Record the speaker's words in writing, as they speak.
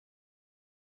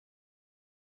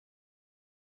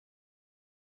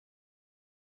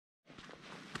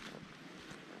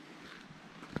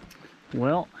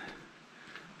Well,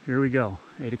 here we go.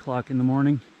 8 o'clock in the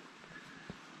morning.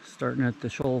 Starting at the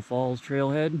Shoal Falls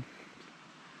trailhead.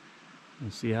 We'll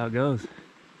see how it goes.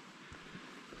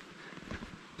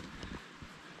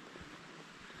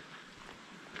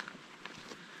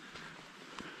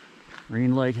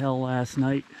 Rained like hell last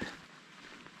night.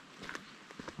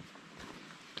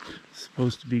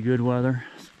 Supposed to be good weather.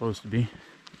 Supposed to be.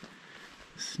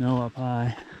 Snow up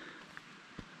high.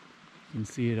 You can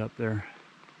see it up there.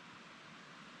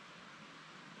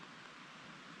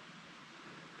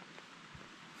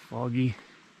 Foggy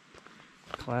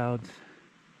clouds.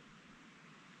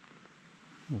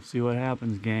 We'll see what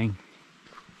happens, gang.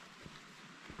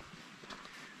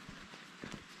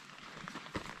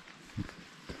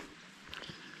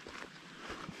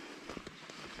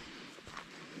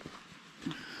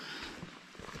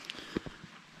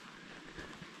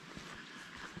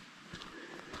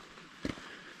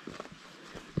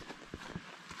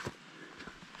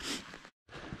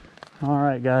 All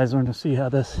right, guys, we're going to see how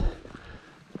this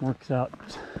works out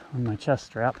on my chest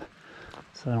strap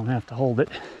so I don't have to hold it.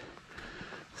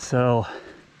 So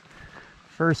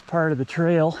first part of the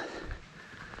trail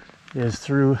is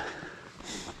through,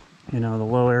 the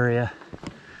low area,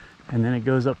 and then it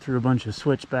goes up through a bunch of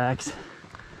switchbacks.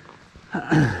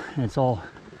 It's all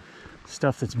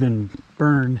stuff that's been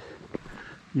burned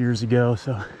years ago,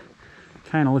 so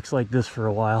kind of looks like this for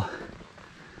a while.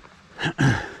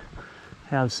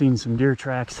 Have seen some deer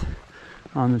tracks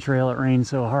on the trail. It rained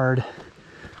so hard,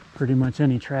 pretty much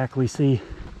any track we see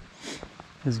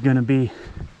is going to be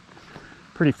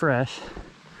pretty fresh.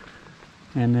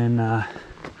 And then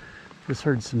just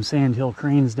heard some sandhill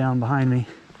cranes down behind me.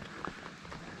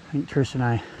 I think Trish and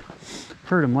I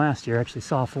heard them last year. Actually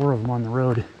saw 4 of them on the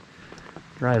road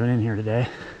driving in here today,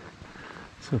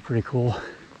 so pretty cool.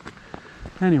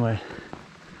 Anyway,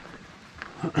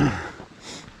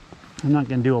 I'm not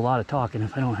going to do a lot of talking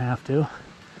if I don't have to.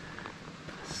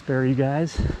 Spare you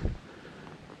guys.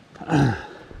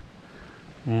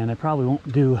 And I probably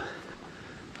won't do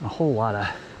a whole lot of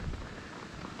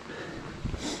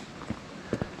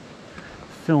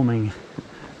filming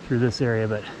through this area,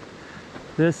 but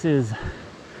this is, I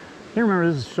can't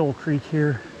remember, this is Shoal Creek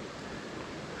here.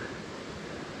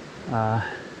 I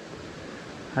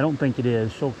don't think it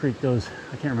is. Shoal Creek goes,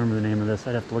 I can't remember the name of this.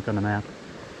 I'd have to look on the map.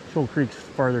 Shoal Creek's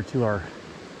farther to our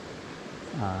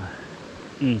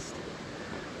east.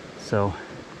 So,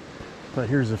 but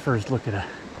here's the first look at a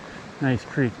nice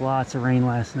creek. Lots of rain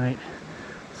last night,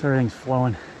 so everything's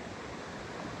flowing.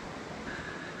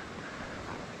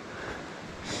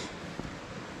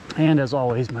 And as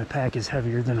always, my pack is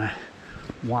heavier than I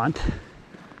want,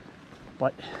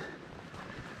 but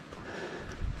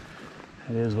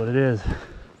it is what it is.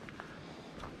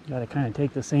 Got to kind of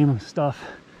take the same stuff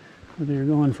whether you're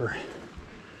going for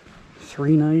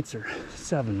 3 nights or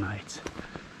 7 nights.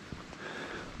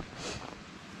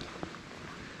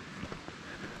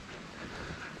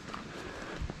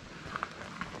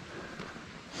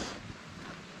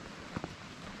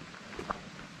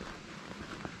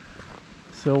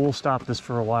 So we'll stop this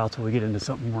for a while till we get into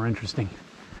something more interesting.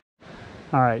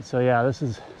 All right, so yeah, this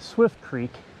is Swift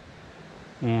Creek,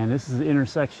 and this is the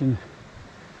intersection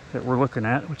that we're looking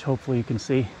at, which hopefully you can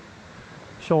see.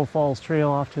 Shoal Falls Trail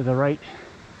off to the right,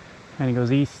 kind of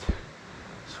goes east.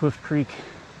 Swift Creek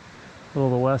a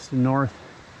little to the west and north.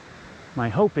 My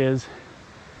hope is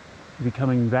to be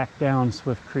coming back down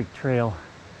Swift Creek Trail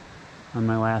on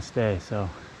my last day, so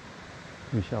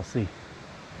we shall see.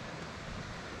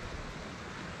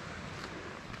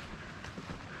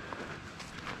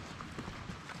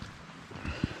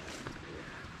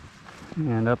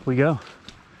 And up we go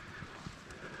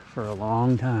for a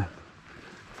long time.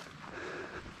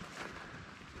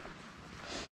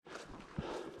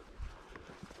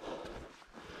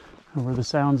 Over the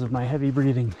sounds of my heavy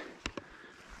breathing.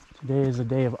 Today is a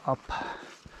day of up.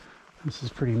 This is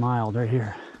pretty mild right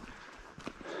here.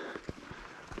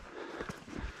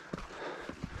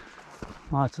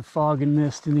 Lots of fog and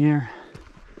mist in the air.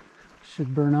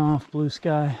 Should burn off. Blue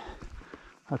sky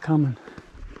a coming.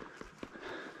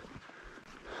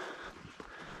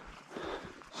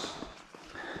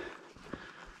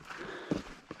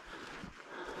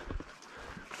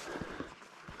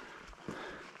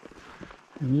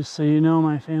 And just so you know,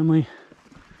 my family,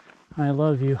 I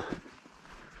love you.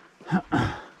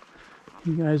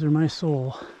 You guys are my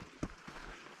soul,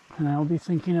 and I'll be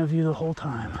thinking of you the whole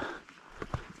time.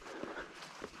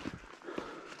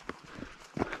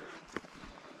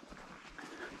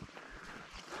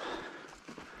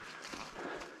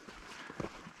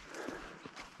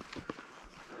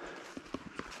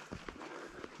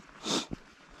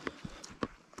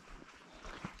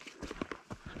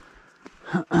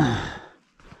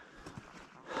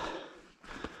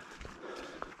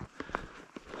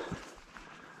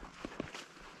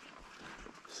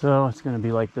 So it's going to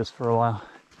be like this for a while.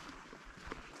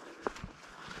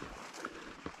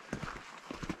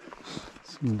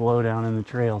 Some blow down in the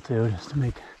trail too, just to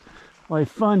make life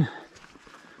fun.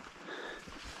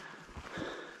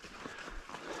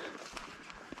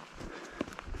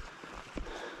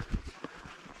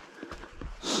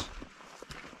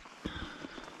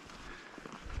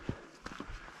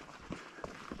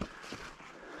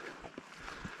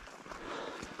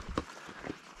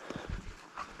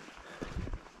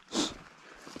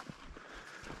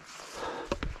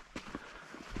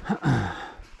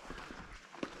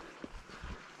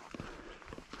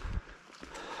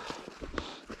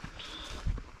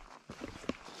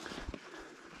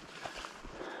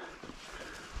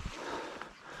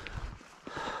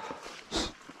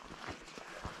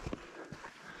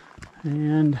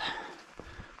 And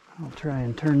I'll try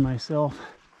and turn myself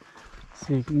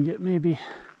so you can get maybe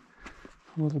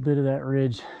a little bit of that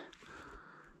ridge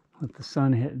with the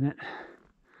sun hitting it.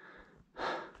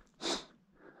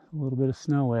 A little bit of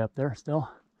snow way up there still.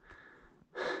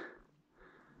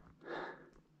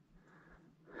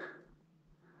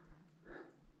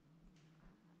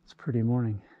 It's a pretty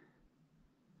morning.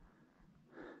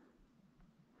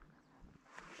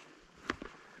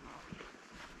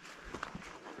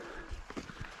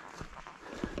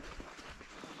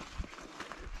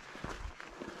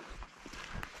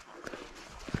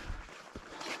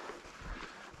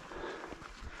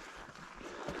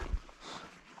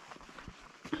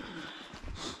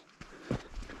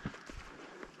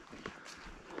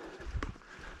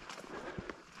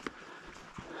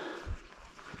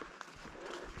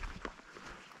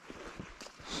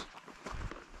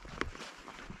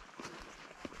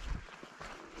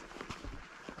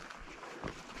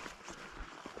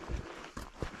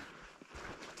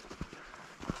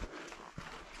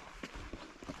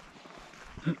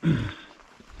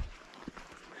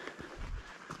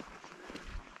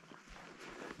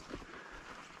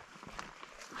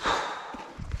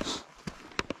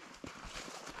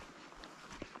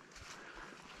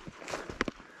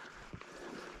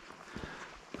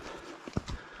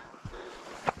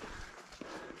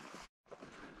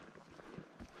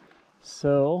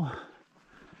 So,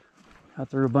 got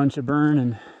through a bunch of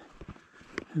burn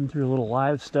and through a little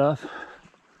live stuff.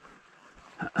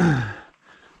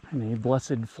 And a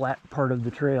blessed flat part of the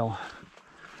trail,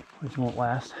 which won't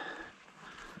last.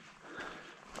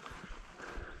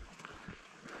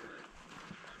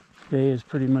 Today is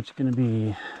pretty much going to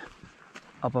be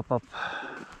up, up, up.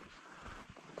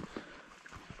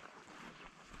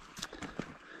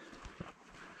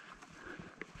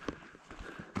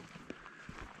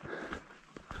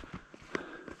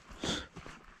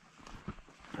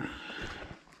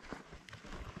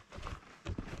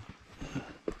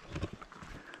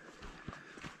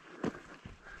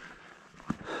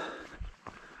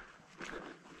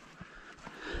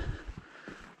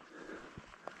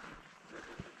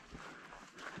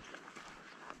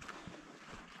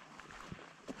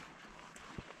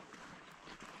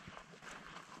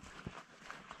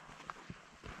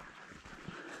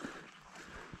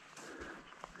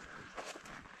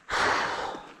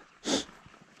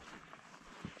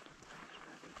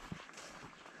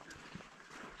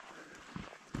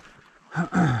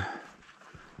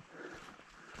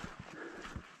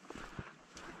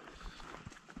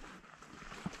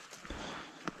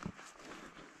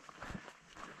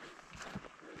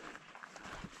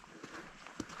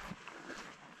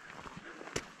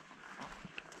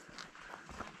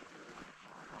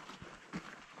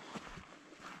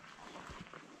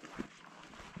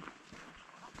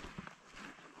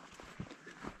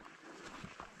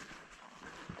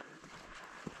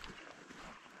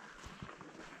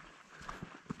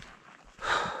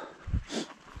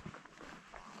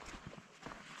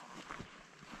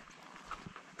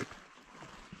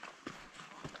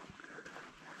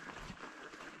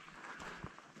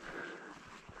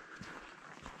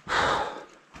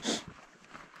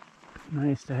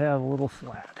 Nice to have a little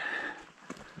flat.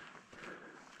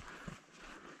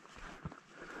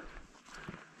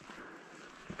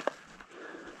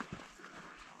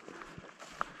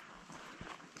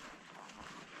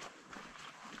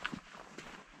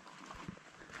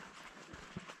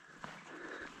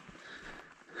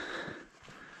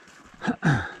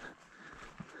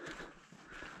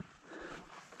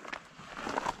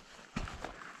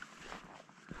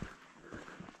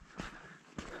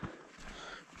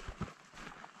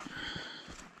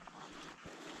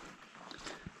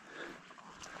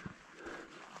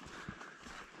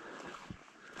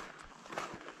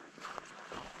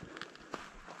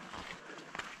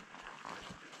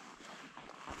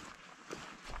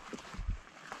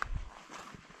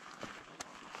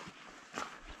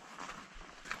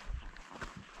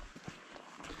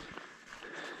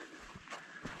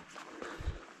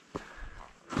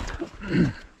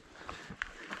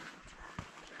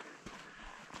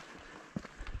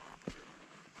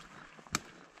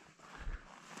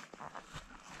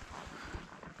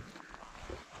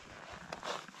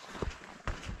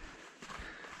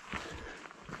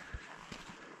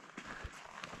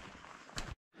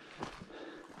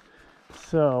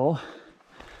 So,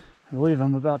 I believe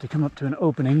I'm about to come up to an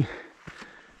opening,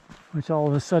 which all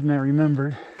of a sudden I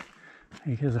remembered,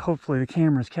 because hopefully the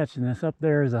camera's catching this. Up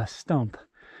there is a stump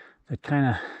that kind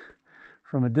of,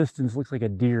 from a distance, looks like a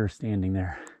deer standing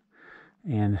there.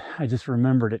 And I just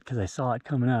remembered it because I saw it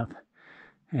coming up.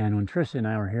 And when Trisha and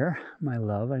I were here, my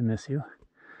love, I miss you,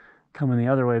 coming the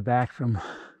other way back from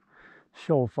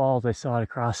Shoal Falls, I saw it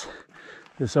across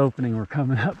this opening we're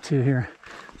coming up to here.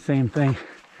 Same thing.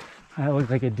 I look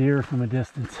like a deer from a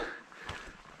distance.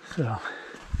 So,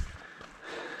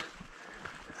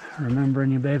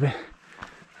 remembering you, baby,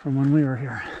 from when we were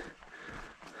here.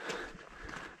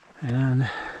 And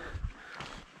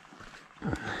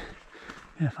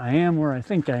if I am where I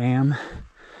think I am,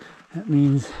 that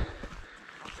means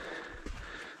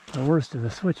the worst of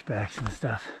the switchbacks and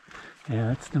stuff. Yeah,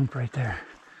 that stump right there.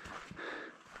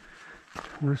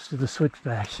 Worst of the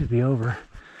switchbacks should be over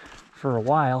for a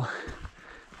while.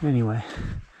 Anyway,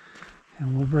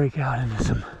 and we'll break out into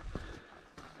some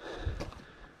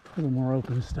little more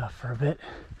open stuff for a bit.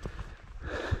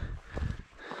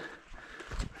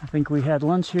 I think we had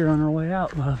lunch here on our way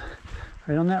out, love,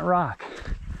 right on that rock.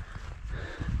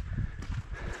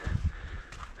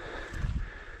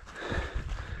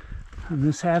 I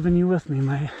miss having you with me,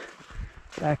 my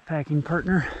backpacking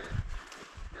partner.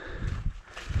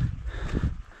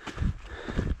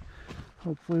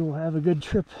 Hopefully we'll have a good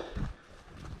trip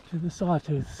to the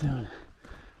Sawtooth soon.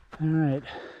 All right,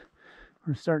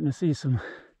 we're starting to see some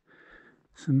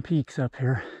peaks up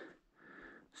here.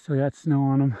 Still got snow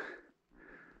on them.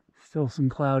 Still some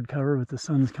cloud cover, but the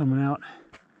sun's coming out.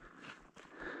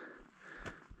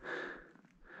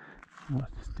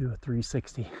 Let's do a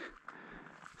 360.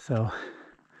 So,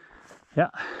 yeah,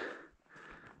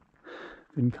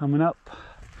 been coming up,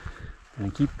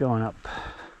 and keep going up.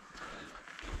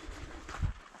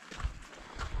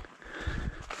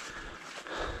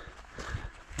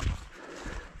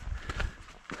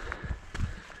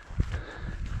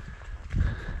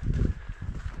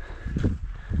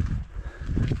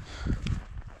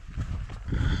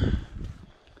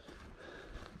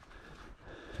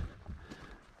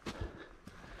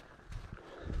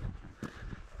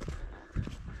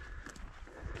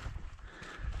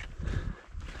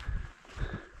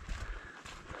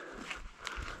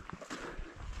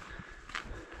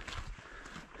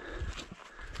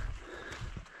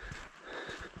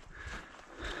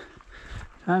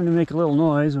 Time to make a little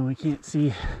noise when we can't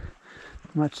see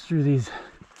much through these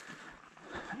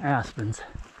aspens.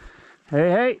 Hey,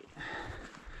 hey!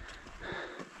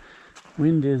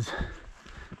 Wind is,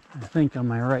 I think, on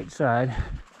my right side.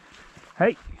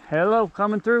 Hey, hello,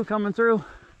 coming through, coming through.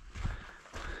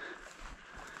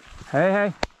 Hey,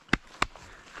 hey.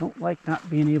 Don't like not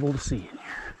being able to see in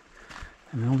here.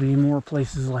 And there'll be more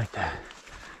places like that.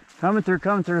 Coming through,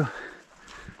 coming through.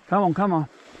 Come on, come on.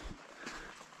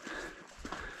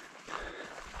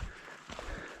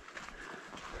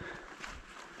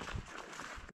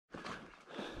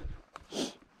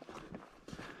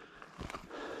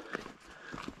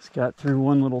 Got through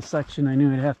one little section I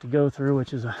knew I'd have to go through,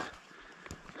 which is a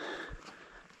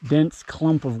dense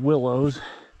clump of willows,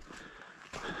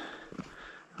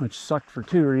 which sucked for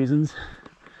two reasons.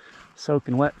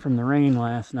 Soaking wet from the rain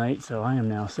last night, so I am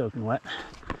now soaking wet,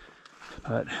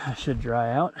 but I should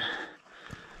dry out.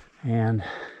 And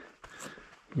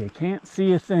you can't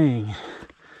see a thing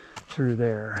through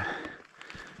there,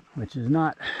 which is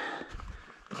not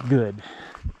good,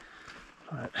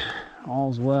 but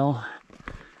all's well.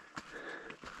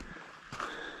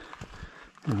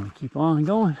 And keep on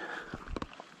going.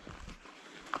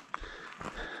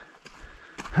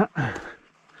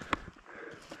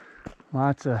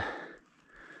 Lots of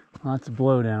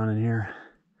blowdown in here.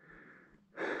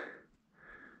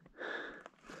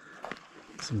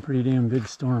 Some pretty damn good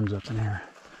storms up in here.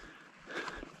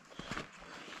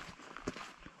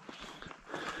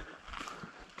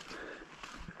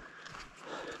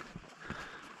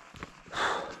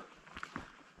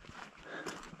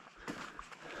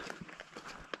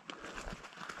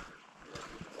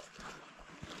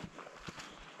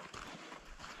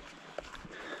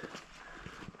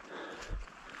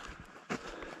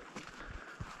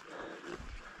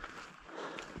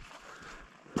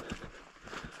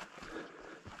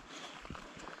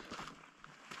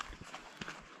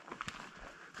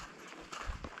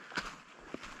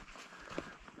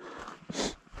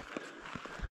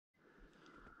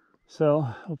 So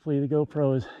hopefully the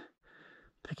GoPro is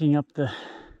picking up the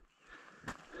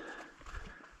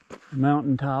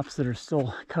mountain tops that are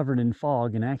still covered in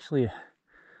fog, and actually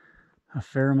a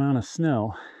fair amount of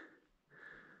snow.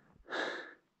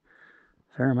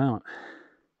 Fair amount.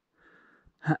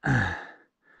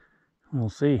 We'll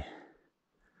see.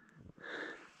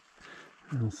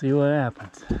 We'll see what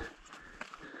happens.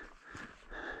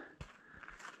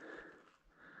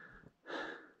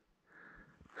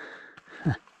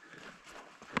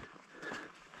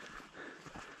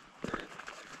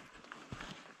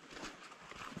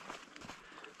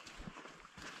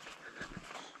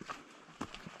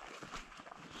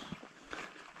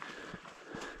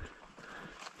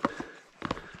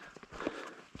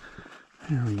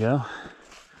 There we go.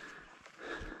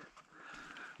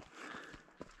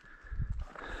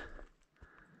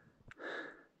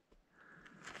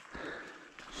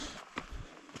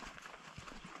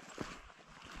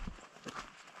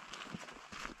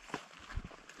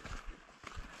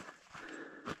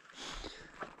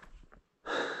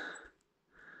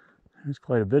 There's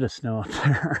quite a bit of snow up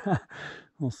there.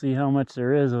 We'll see how much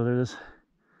there is, whether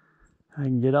I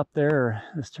can get up there or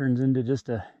this turns into just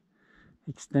a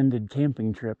extended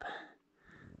camping trip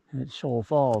at Shoal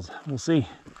Falls. We'll see.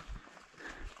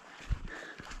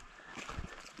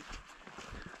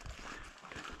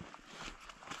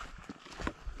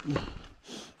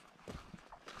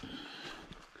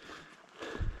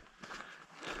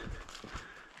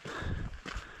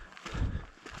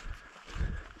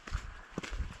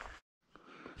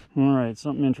 All right,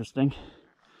 something interesting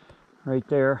right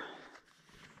there.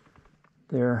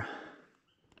 They're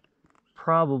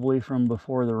probably from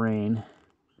before the rain,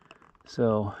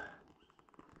 so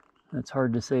that's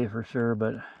hard to say for sure,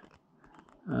 but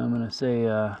I'm gonna say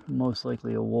most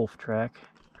likely a wolf track.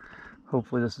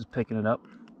 Hopefully this is picking it up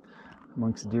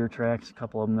amongst the deer tracks. A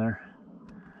couple of them there.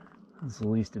 This is at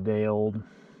least a day old.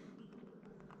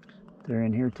 They're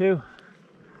in here too.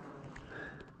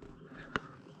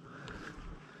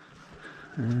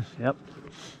 Yep,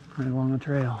 right along the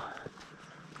trail.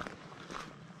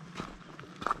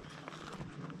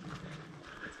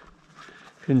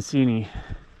 Couldn't see any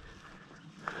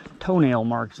toenail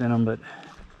marks in them, but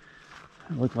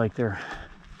it looked like they're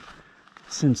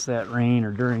since that rain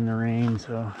or during the rain,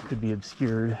 so it could be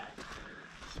obscured.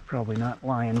 It's probably not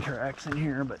lion tracks in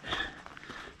here, but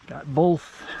got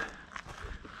both.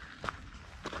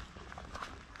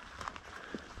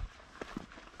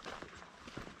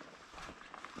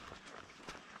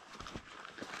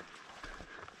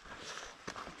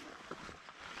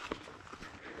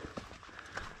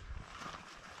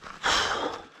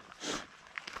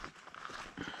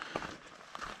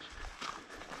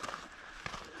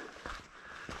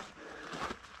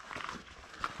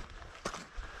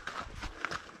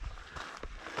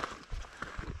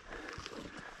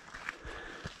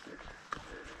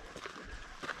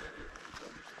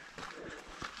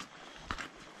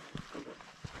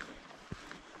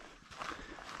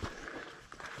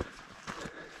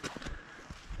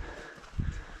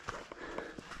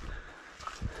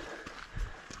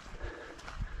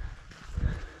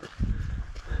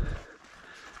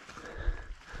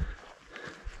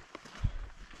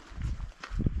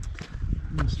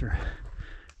 Mr.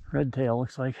 Redtail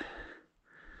looks like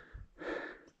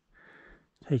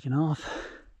taking off.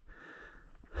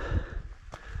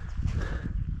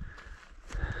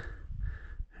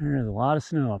 There's a lot of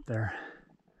snow up there.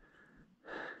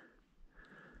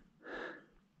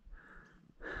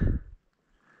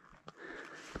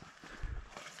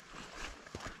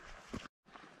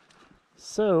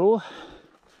 So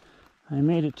I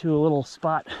made it to a little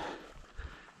spot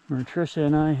where Tricia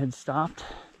and I had stopped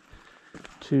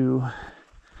to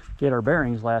get our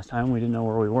bearings last time. We didn't know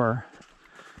where we were,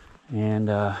 and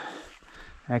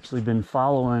actually been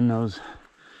following those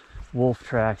wolf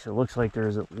tracks. It looks like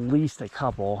there's at least a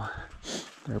couple.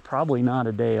 They're probably not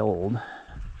a day old.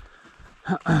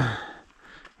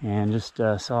 And just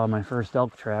saw my first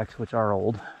elk tracks, which are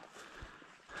old.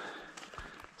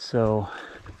 So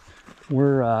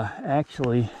we're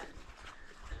actually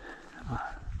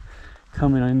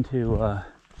coming into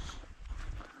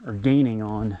or gaining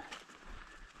on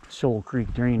Shoal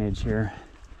Creek drainage here,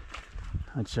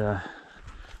 which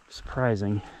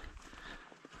surprising.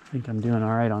 I think I'm doing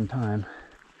all right on time.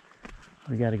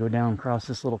 We got to go down across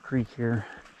this little creek here,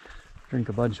 drink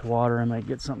a bunch of water. I might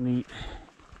get something to eat.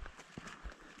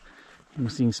 I'm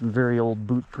seeing some very old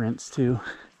boot prints too.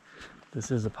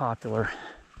 This is a popular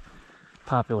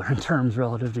in terms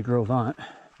relative to Gros Ventre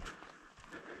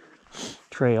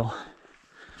trail.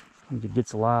 I think it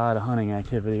gets a lot of hunting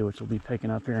activity, which will be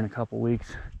picking up here in a couple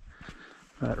weeks.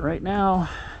 But right now,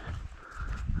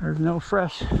 There's no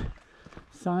fresh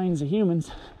signs of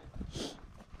humans.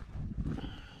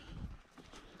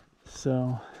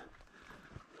 So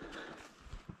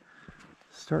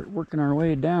start working our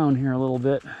way down here a little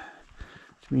bit,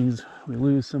 which means we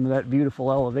lose some of that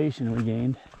beautiful elevation we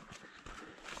gained.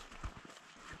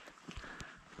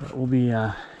 But we'll be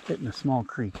hitting a small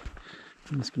creek.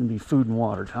 And it's going to be food and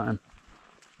water time.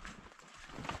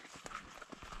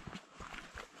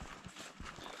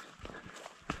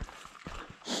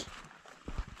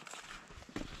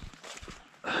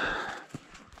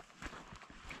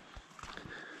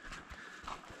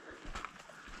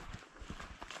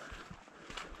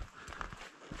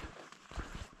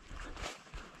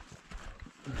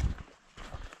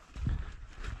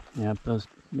 Yep, those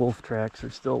wolf tracks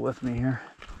are still with me here.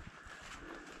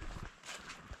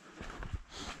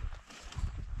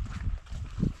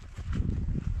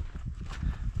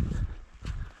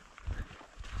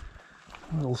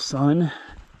 A little sun.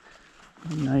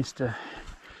 Nice to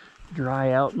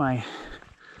dry out my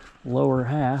lower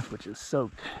half, which is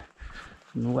soaked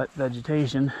from the wet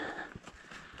vegetation.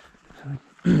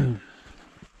 Didn't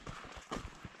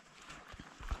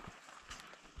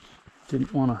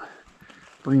want to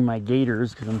bring my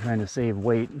gaiters because I'm trying to save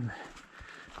weight.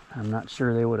 I'm not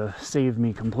sure they would have saved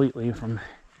me completely from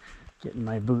getting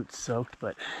my boots soaked,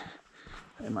 but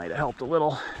it might have helped a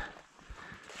little.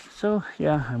 So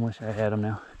yeah, I wish I had them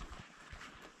now.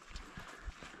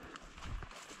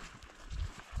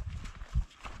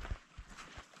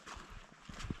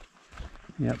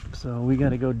 Yep, so we got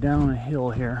to go down a hill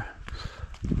here.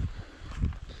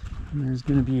 And there's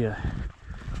going to be a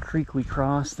creek we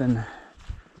cross, then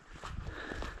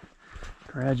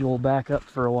gradual back up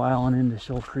for a while and into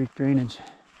Shoal Creek drainage.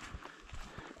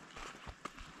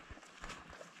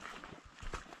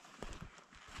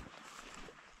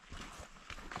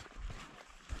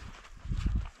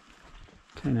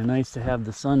 Kind of nice to have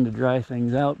the sun to dry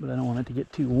things out, but I don't want it to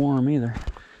get too warm either.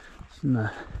 It's in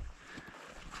the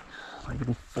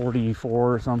like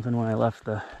 44 or something when I left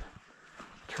the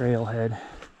trailhead.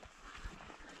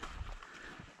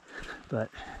 But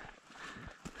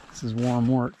this is warm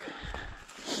work.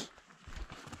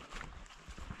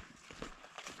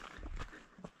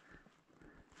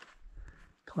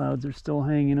 Clouds are still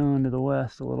hanging on to the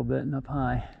west a little bit and up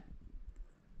high.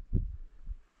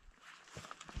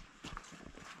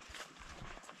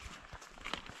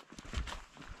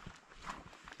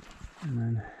 And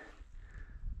then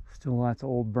still lots of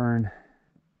old burn.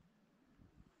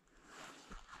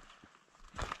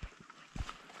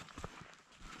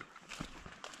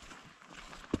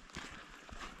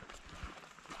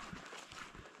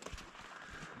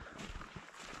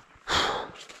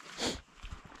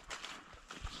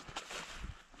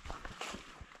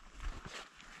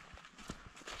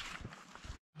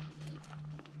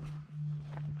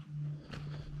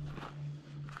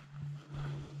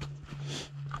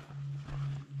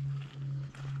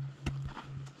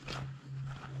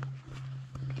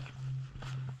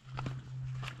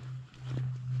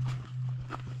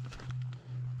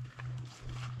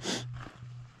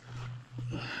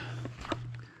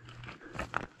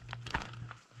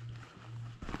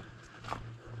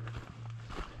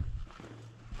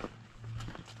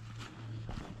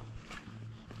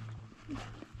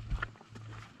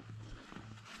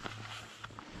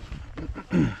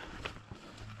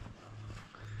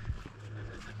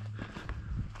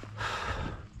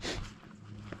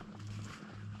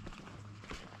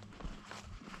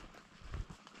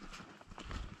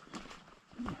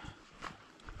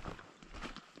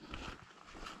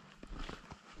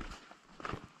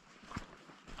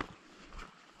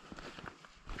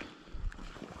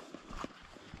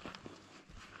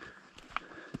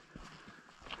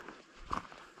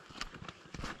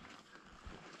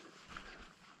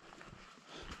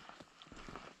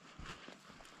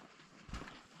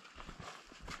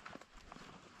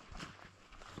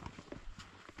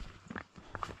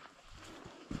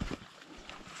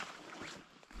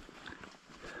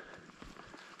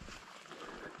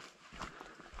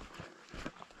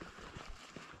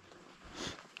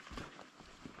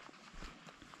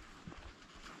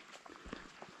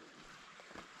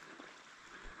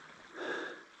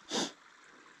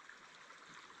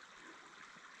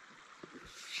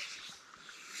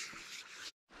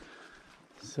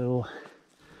 So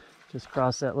just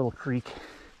crossed that little creek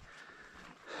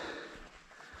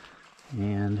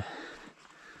and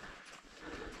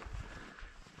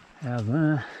have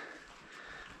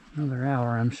another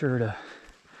hour, I'm sure, to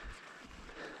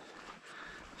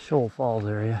Shoal Falls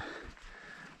area.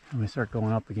 And we start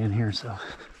going up again here, so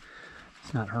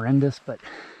it's not horrendous, but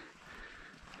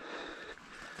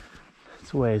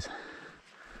it's a ways.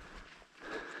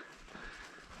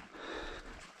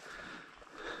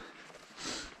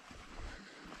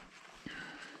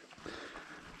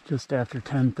 just after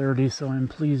 10:30, so I'm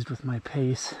pleased with my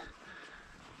pace.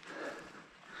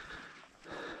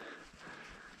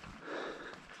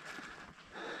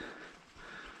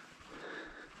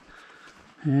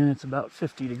 And it's about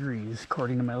 50 degrees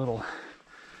according to my little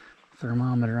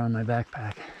thermometer on my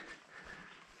backpack.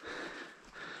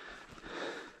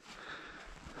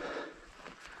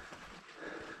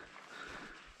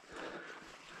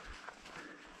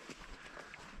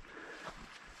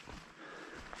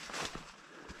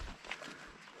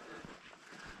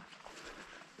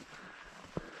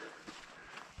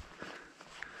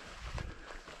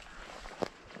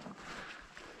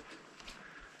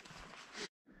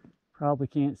 Probably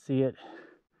can't see it.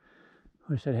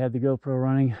 Wish I'd had the GoPro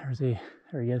running.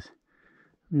 There he is.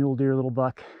 Mule deer little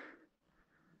buck.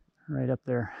 Right up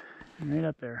there. Right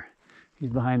up there.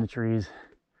 He's behind the trees.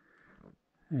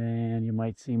 And you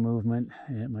might see movement.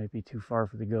 It might be too far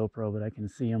for the GoPro, but I can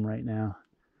see him right now.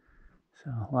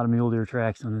 So a lot of mule deer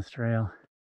tracks on this trail.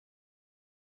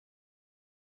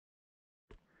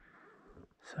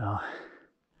 So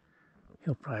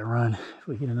he'll probably run if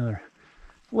we get another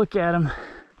look at him.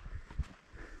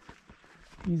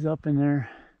 He's up in there.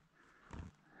 I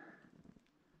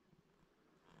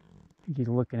think he's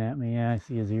looking at me. Yeah, I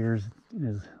see his ears in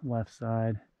his left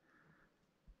side.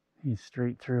 He's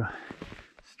straight through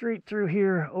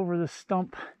here over the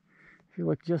stump. If you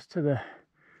look just to the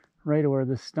right of where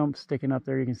the stump's sticking up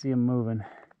there, you can see him moving.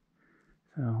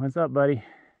 So, what's up, buddy?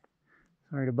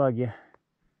 Sorry to bug you.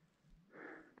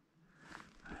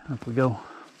 Up we go.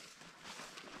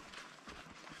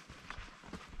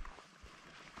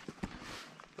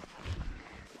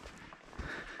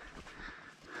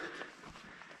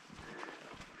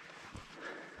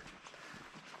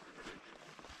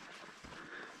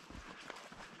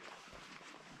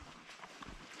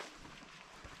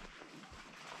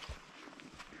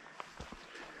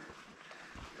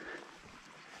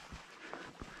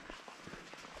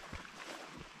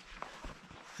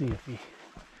 See if he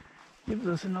gives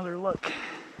us another look.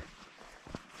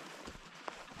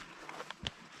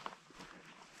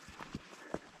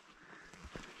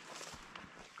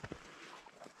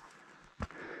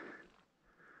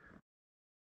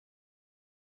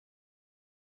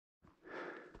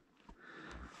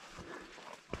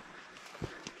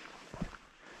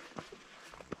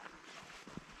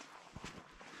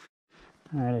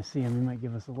 All right, I see him. He might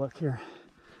give us a look here.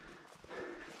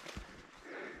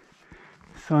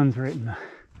 Sun's right in the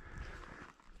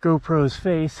GoPro's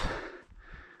face.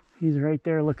 He's right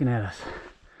there looking at us.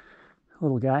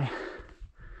 Little guy,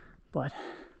 but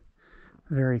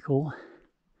very cool.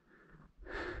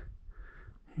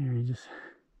 Here he just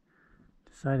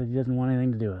decided he doesn't want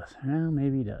anything to do with us. Well,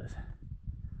 maybe he does.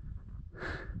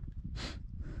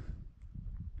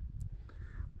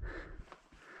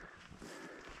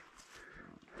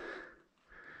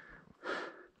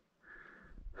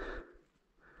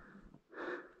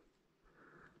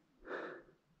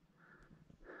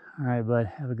 All right,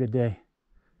 bud. Have a good day.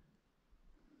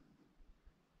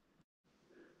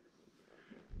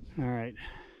 All right.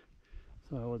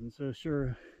 So I wasn't so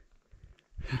sure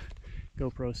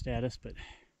GoPro status, but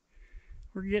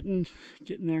we're getting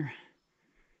there.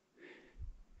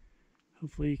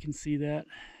 Hopefully you can see that.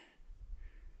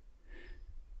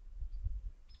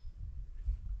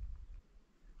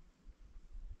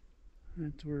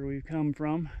 That's where we've come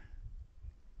from.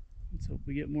 Let's hope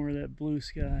we get more of that blue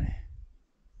sky.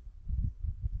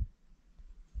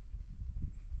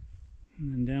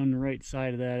 And then down the right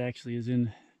side of that actually is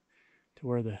in to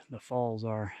where the falls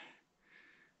are.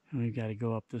 And we've got to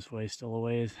go up this way still a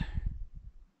ways.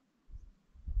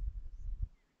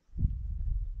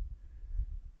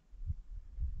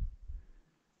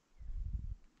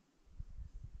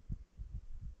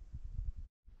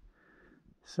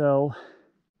 So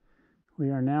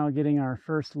we are now getting our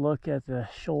first look at the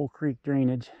Shoal Creek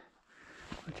drainage,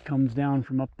 which comes down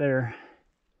from up there.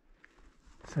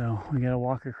 So we got to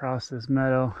walk across this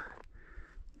meadow,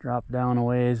 drop down a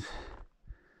ways,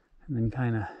 and then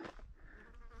kind of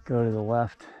go to the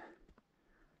left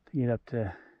to get up to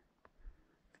the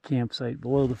campsite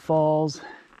below the falls.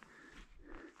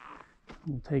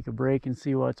 We'll take a break and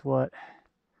see what's what.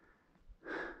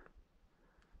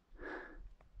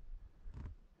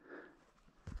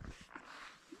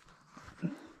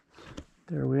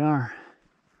 There we are.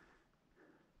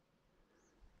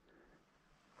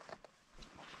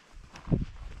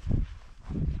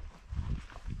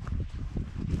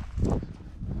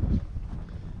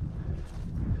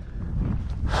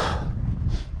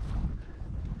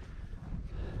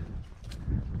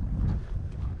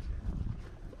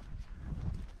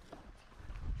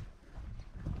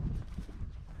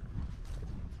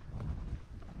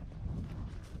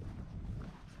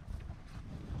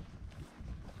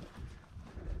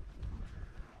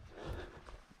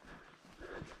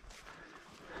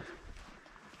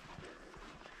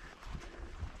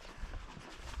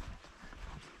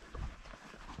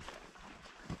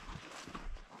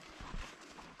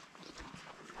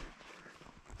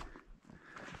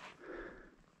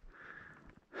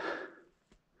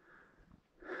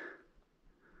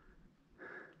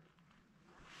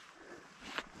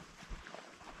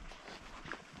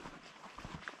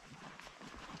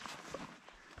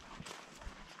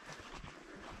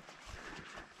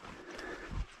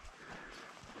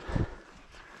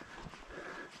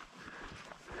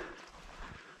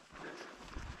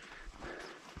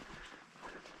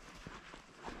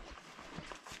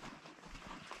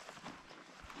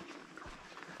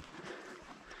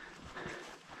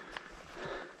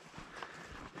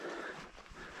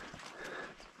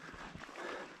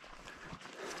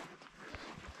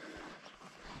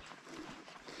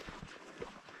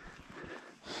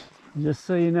 Just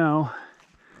so you know,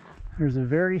 there's a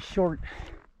very short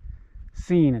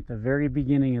scene at the very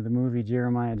beginning of the movie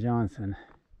Jeremiah Johnson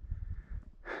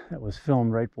that was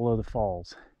filmed right below the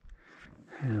falls.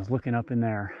 And I was looking up in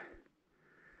there.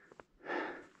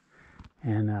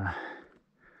 And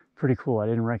pretty cool. I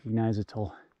didn't recognize it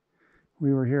till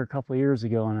we were here a couple of years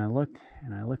ago, and I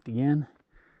looked again,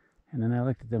 and then I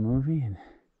looked at the movie, and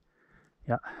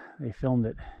yeah, they filmed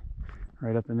it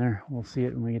right up in there. We'll see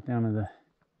it when we get down to the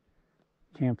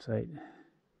campsite.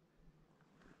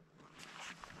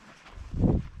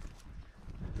 And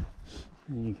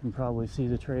you can probably see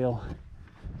the trail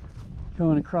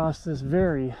going across this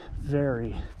very,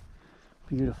 very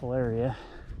beautiful area.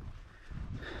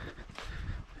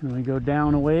 And we go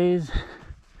down a ways,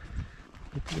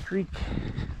 get to the creek.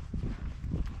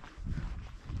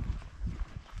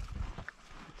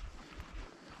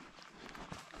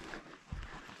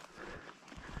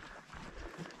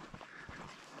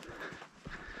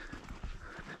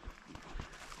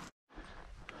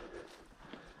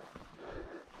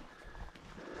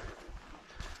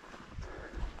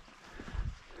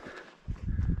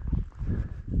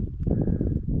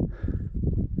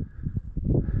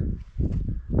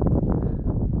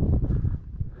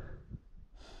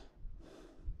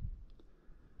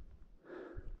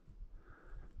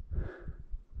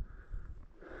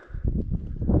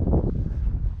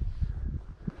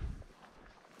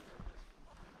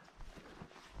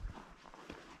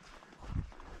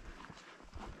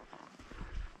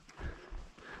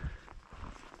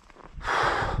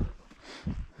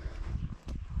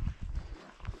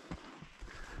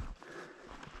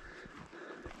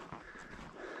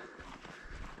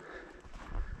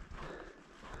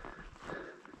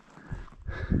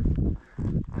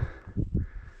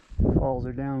 Falls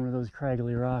are down where those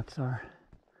craggly rocks are.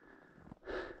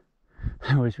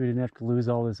 I wish we didn't have to lose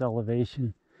all this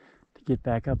elevation to get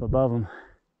back up above them,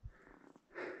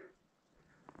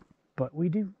 but we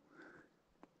do.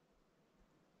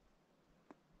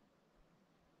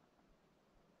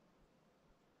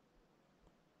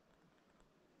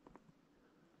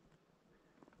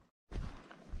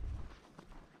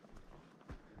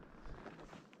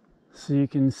 So you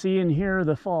can see and hear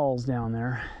the falls down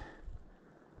there.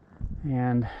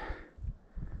 And I'm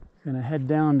gonna head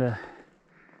down to,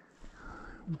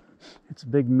 it's a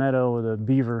big meadow with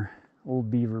a old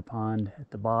beaver pond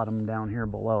at the bottom down here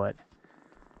below it,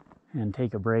 and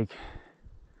take a break,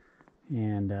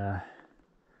 and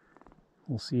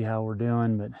we'll see how we're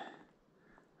doing. But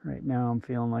right now I'm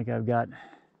feeling like I've got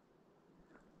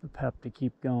the pep to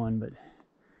keep going. But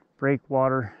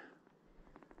breakwater,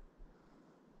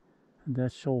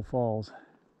 that's Shoal Falls,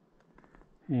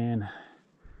 and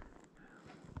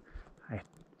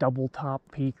double top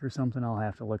peak or something. I'll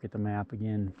have to look at the map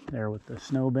again there with the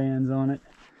snow bands on it,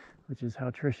 which is how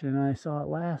Trisha and I saw it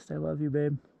last. I love you,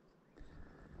 babe.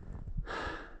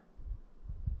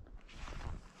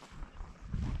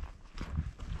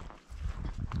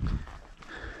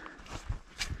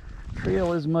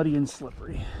 Trail is muddy and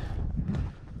slippery.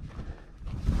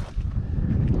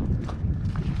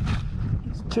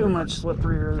 It's too much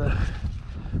slippery or the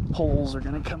poles are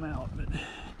going to come out, but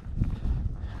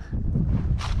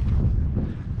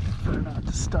not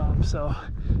to stop. So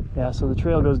yeah, so the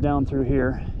trail goes down through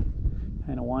here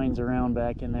and it winds around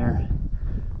back in there.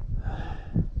 I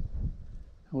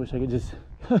wish I could just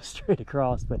go straight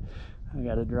across, but I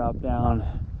got to drop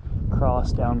down,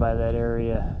 cross down by that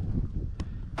area,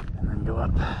 and then go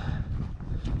up.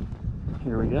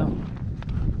 Here we go.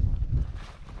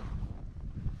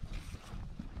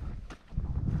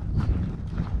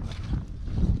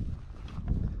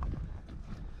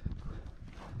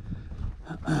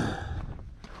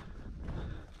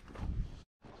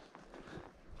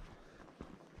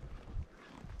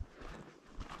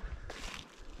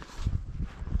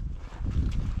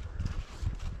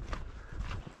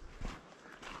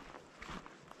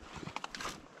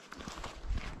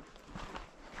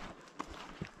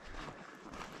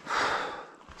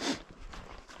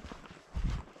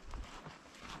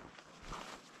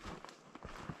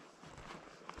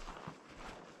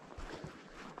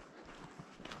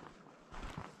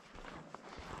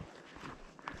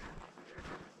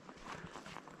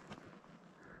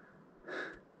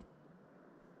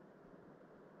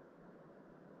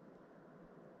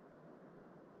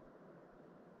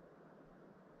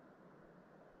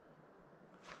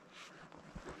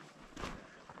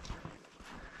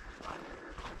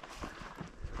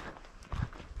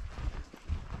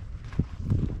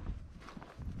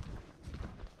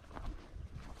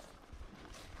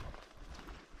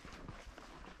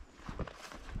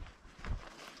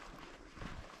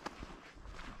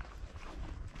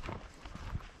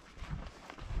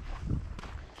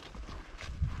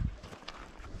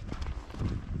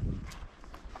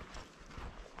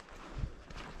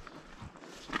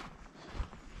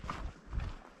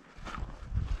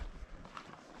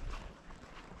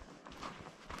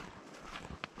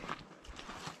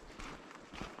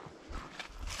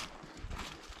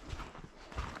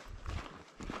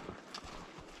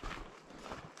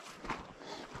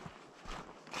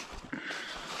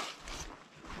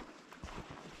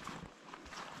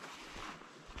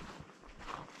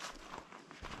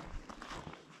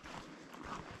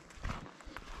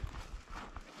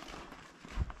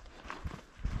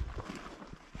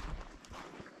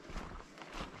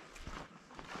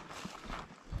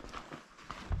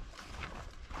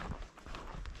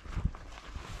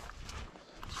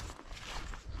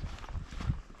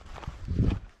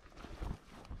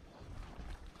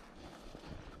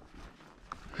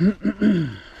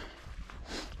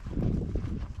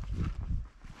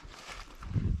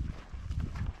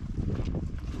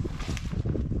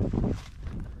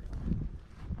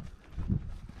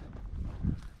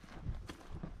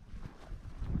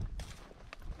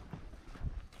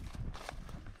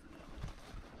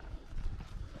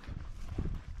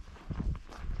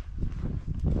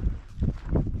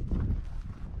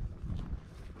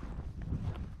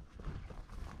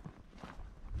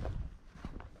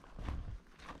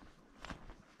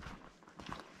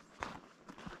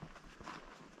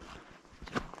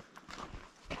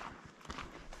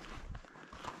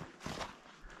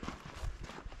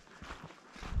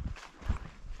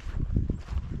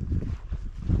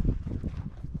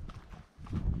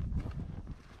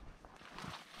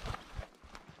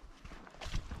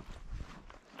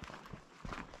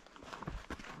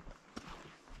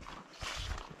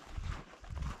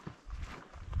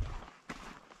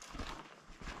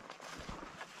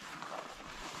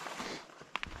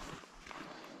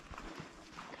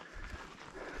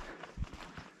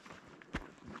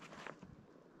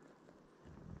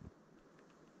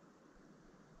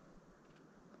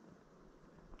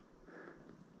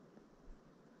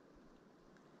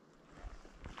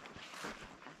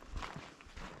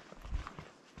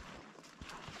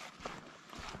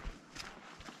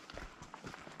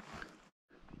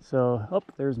 So, oh,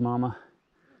 there's Mama.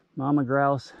 Mama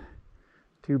grouse.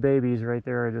 2 babies right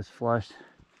there I just flushed.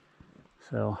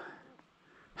 So,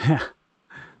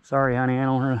 sorry honey, I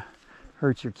don't want to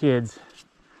hurt your kids.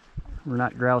 We're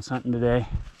not grouse hunting today.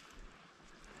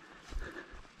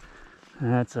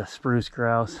 That's a spruce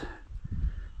grouse.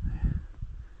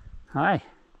 Hi.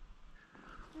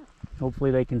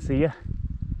 Hopefully they can see you.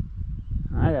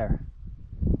 Hi there.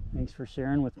 Thanks for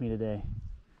sharing with me today.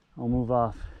 I'll move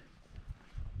off.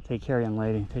 Take care, young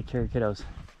lady. Take care of your kiddos.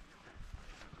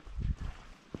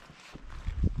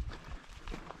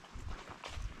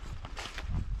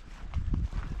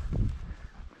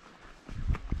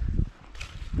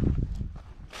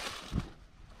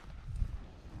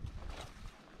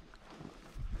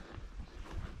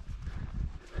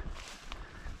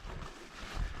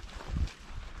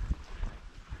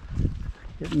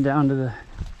 Getting down to the,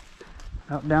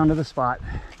 out down to the spot.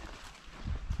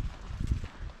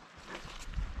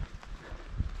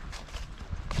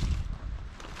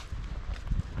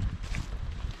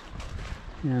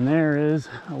 And there is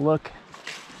a look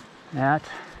at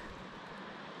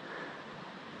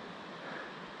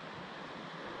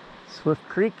Swift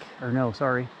Creek, or no,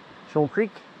 sorry, Shoal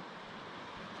Creek.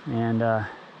 And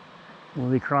we'll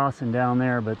be crossing down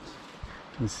there, but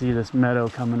you can see this meadow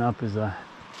coming up is a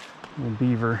little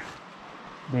beaver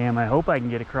dam. I hope I can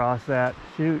get across that.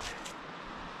 Shoot,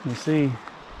 we'll see.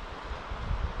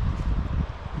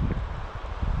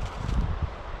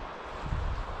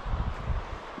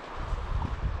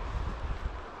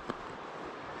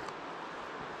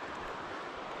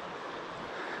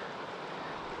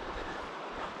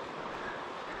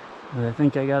 But I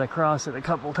think I got to cross it a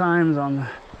couple times on the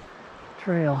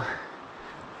trail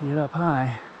to get up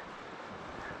high.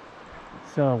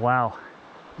 So, wow,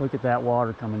 look at that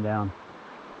water coming down.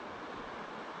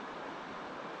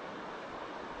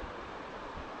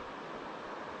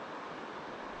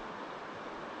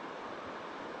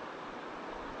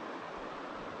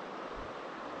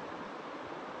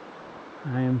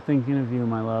 I am thinking of you,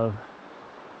 my love.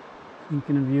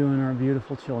 Thinking of you and our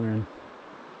beautiful children.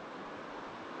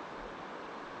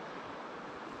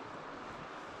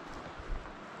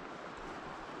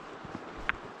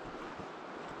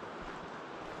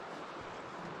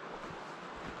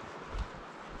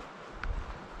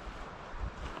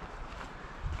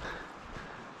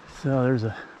 So there's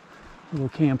a little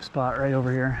camp spot right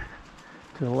over here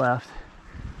to the left,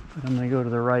 but I'm gonna go to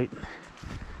the right,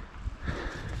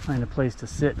 find a place to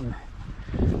sit and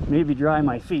maybe dry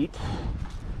my feet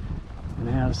and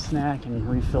have a snack and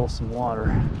refill some water.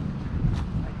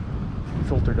 My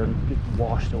filter doesn't get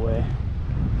washed away.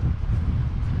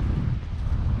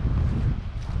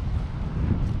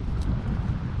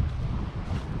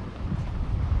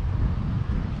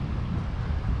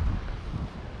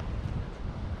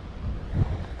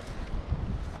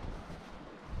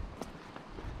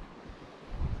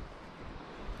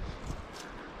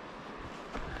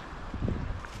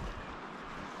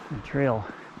 The trail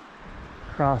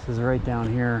crosses right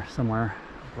down here somewhere,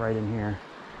 right in here.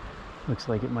 Looks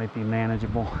like it might be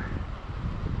manageable.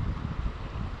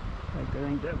 I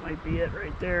think that might be it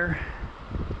right there.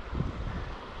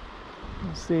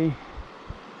 We'll see.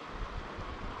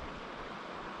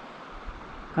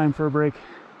 Time for a break.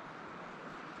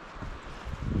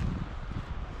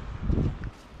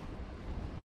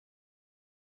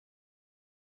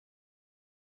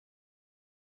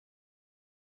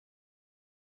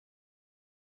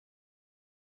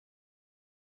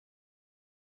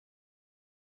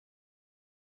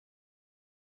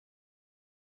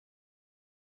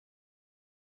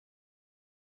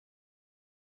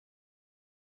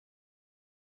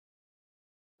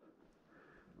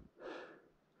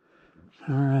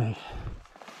 All right.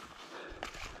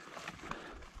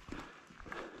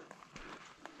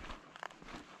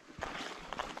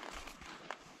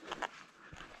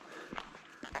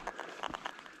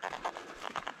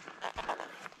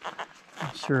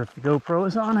 Not sure if the GoPro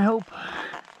is on, I hope.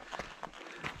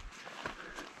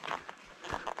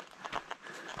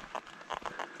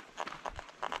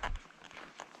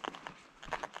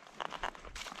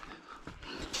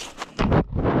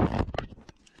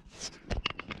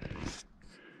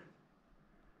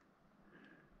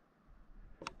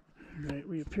 Alright,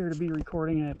 we appear to be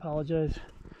recording. I apologize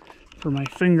for my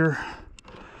finger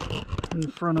in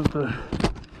front of the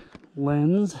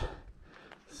lens.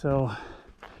 So,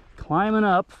 climbing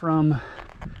up from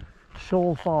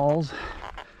Shoal Falls,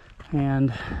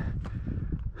 and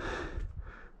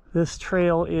this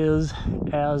trail is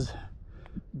as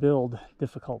build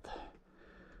difficult.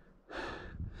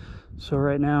 So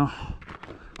right now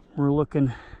we're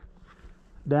looking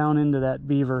down into that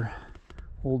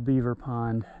old beaver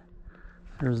pond.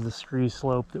 There's the scree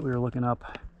slope that we were looking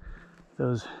up.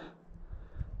 Those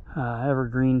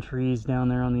evergreen trees down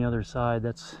there on the other side.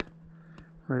 That's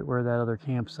right where that other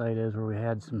campsite is, where we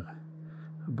had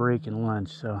a break and lunch.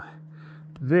 So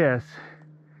this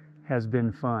has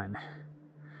been fun.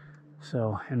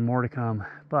 So, and more to come,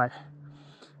 but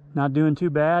not doing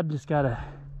too bad. Just gotta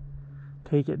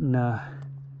take it and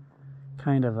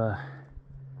kind of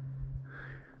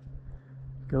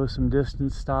go some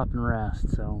distance, stop and rest.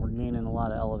 So we're gaining a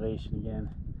lot of elevation again,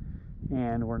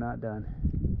 and we're not done.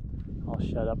 I'll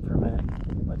shut up for a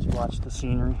minute, let you watch the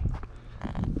scenery.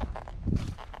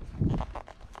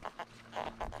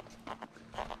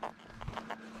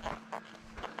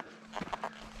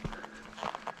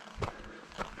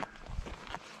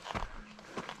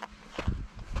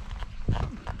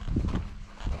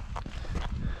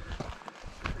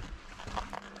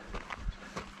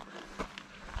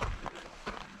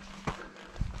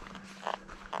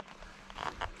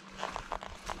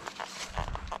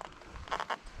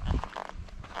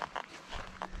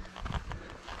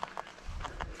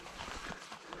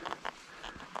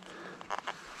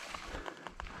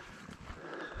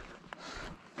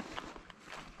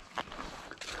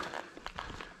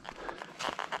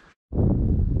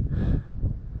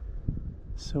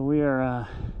 So we are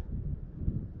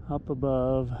up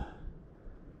above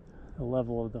the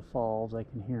level of the falls. I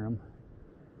can hear them.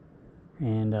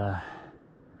 And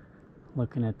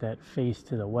looking at that face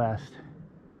to the west.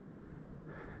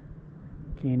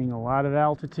 Gaining a lot of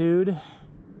altitude.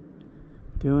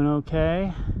 Doing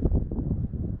okay.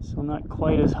 So not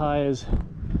quite as high as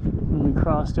when we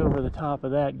crossed over the top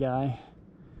of that guy.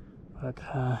 But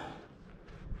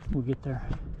we'll get there.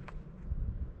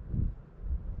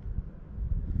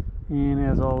 And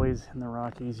as always in the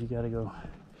Rockies, you gotta go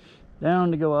down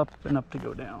to go up and up to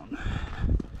go down.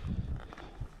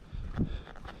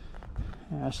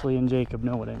 Ashley and Jacob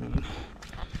know what I mean.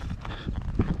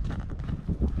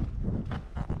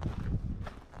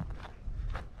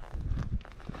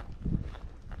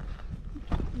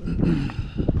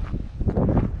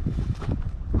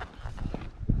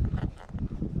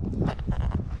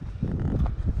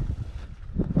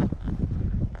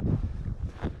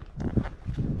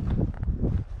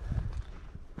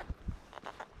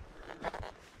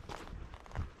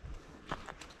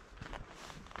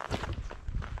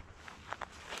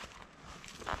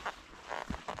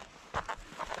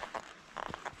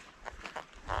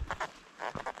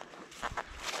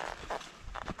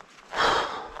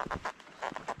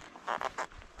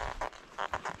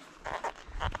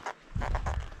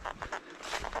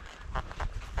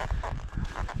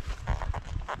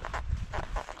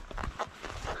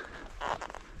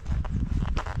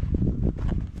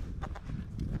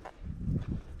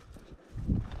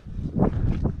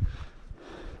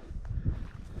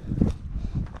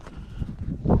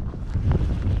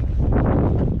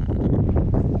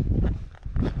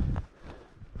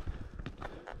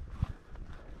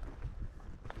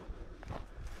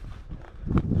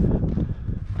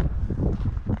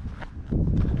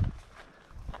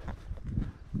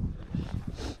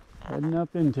 Heading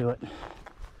up into it.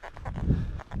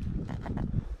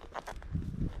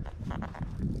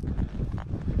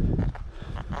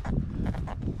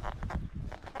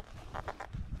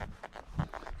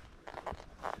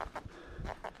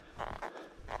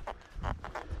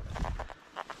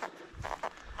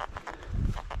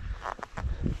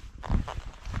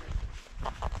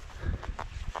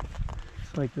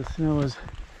 It's like the snow is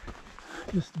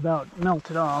just about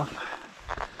melted off.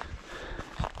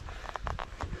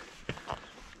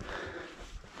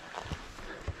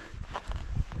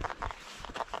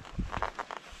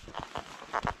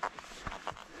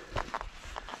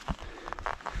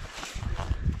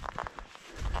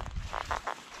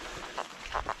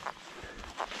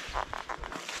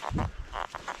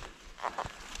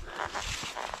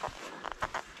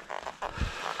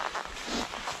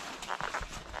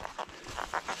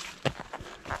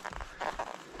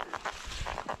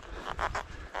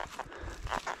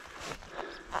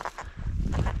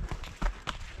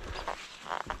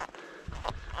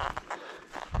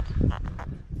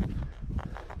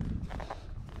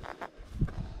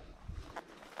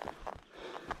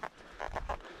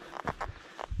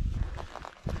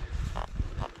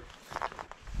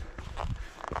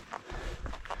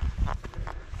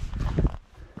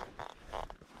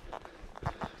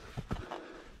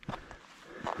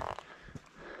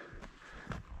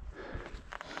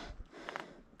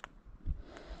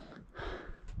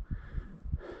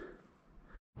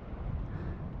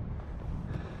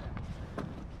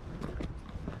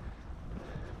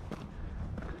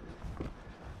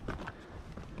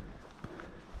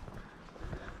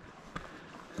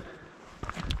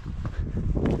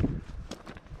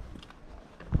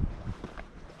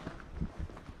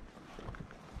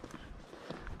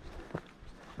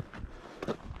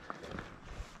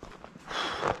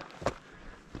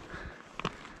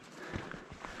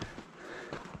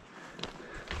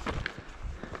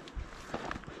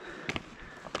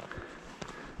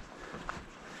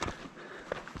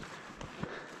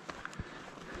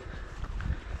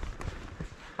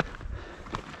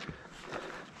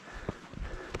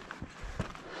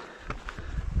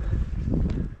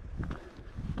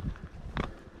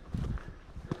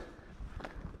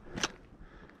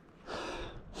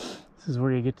 is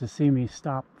where you get to see me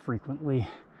stop frequently.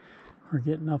 We're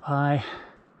getting up high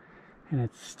and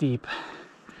it's steep.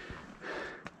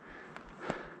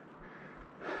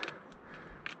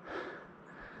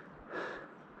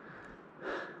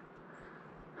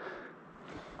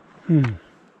 Can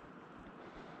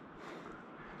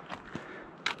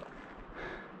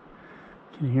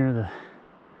hear the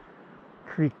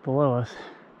creek below us.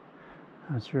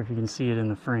 Not sure if you can see it in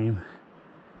the frame.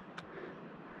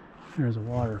 There's a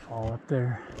waterfall up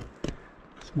there,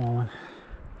 small one.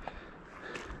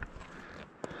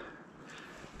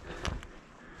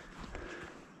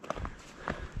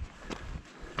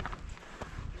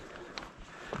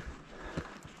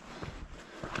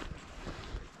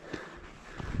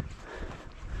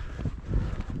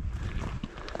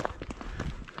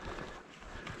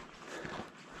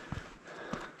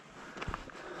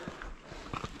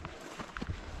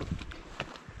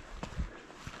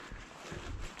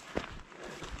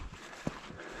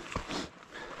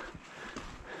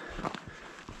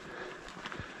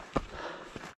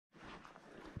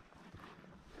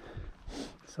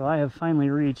 So I have finally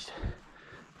reached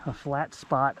a flat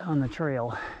spot on the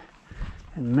trail,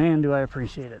 and man do I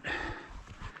appreciate it.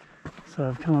 So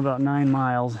I've come about 9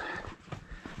 miles.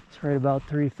 It's right about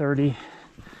 3:30.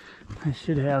 I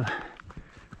should have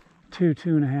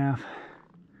 2.5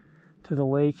 to the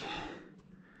lake.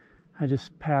 I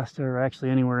just passed, or actually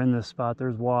anywhere in this spot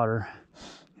there's water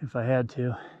if I had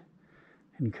to,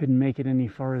 and couldn't make it any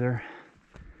farther.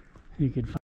 You could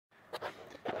find...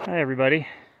 Hi everybody.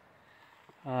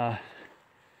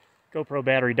 GoPro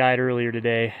battery died earlier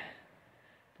today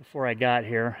before I got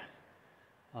here,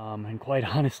 and quite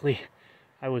honestly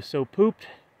I was so pooped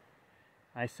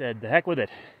I said the heck with it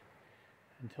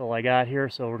until I got here.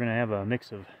 So we're gonna have a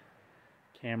mix of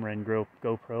camera and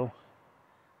GoPro.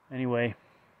 Anyway,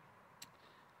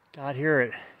 got here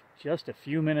at just a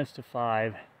few minutes to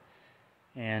 5,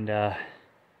 and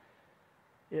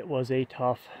it was a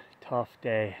tough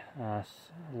day.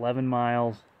 11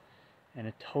 miles and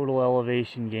a total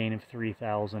elevation gain of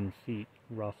 3,000 feet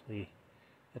roughly.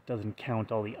 That doesn't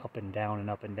count all the up and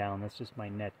down. That's just my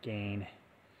net gain.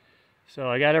 So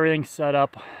I got everything set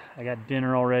up. I got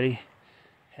dinner already,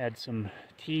 had some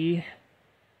tea,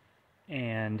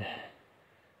 and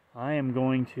I am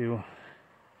going to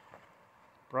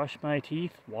brush my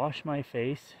teeth, wash my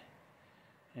face,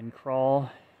 and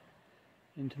crawl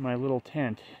into my little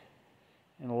tent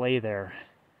and lay there.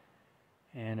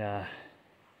 And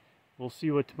we'll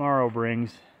see what tomorrow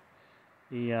brings.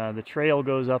 The trail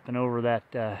goes up and over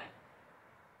that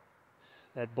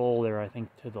bowl there. I think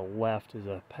to the left is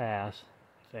a pass,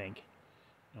 I think.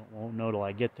 Won't know till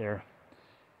I get there.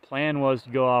 Plan was to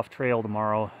go off trail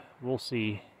tomorrow. We'll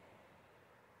see.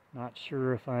 Not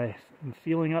sure if I'm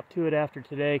feeling up to it after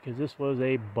today, because this was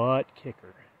a butt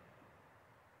kicker.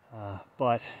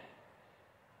 But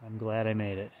I'm glad I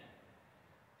made it.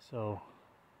 So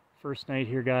first night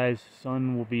here, guys.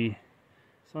 Sun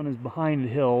is behind the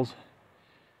hills.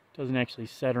 Doesn't actually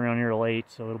set around here till 8,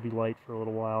 so it'll be light for a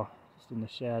little while, just in the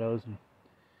shadows. And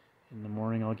in the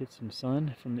morning I'll get some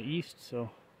sun from the east. So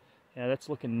yeah, that's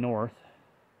looking north.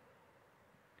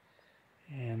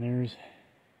 And there's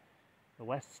the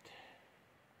west,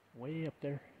 way up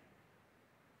there.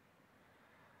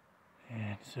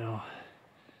 And so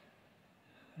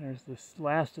there's this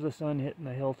last of the sun hitting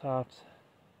the hilltops.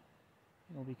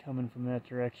 It'll be coming from that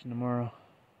direction tomorrow.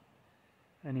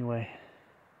 Anyway,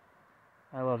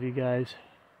 I love you guys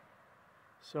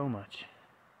so much.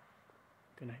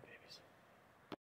 Good night.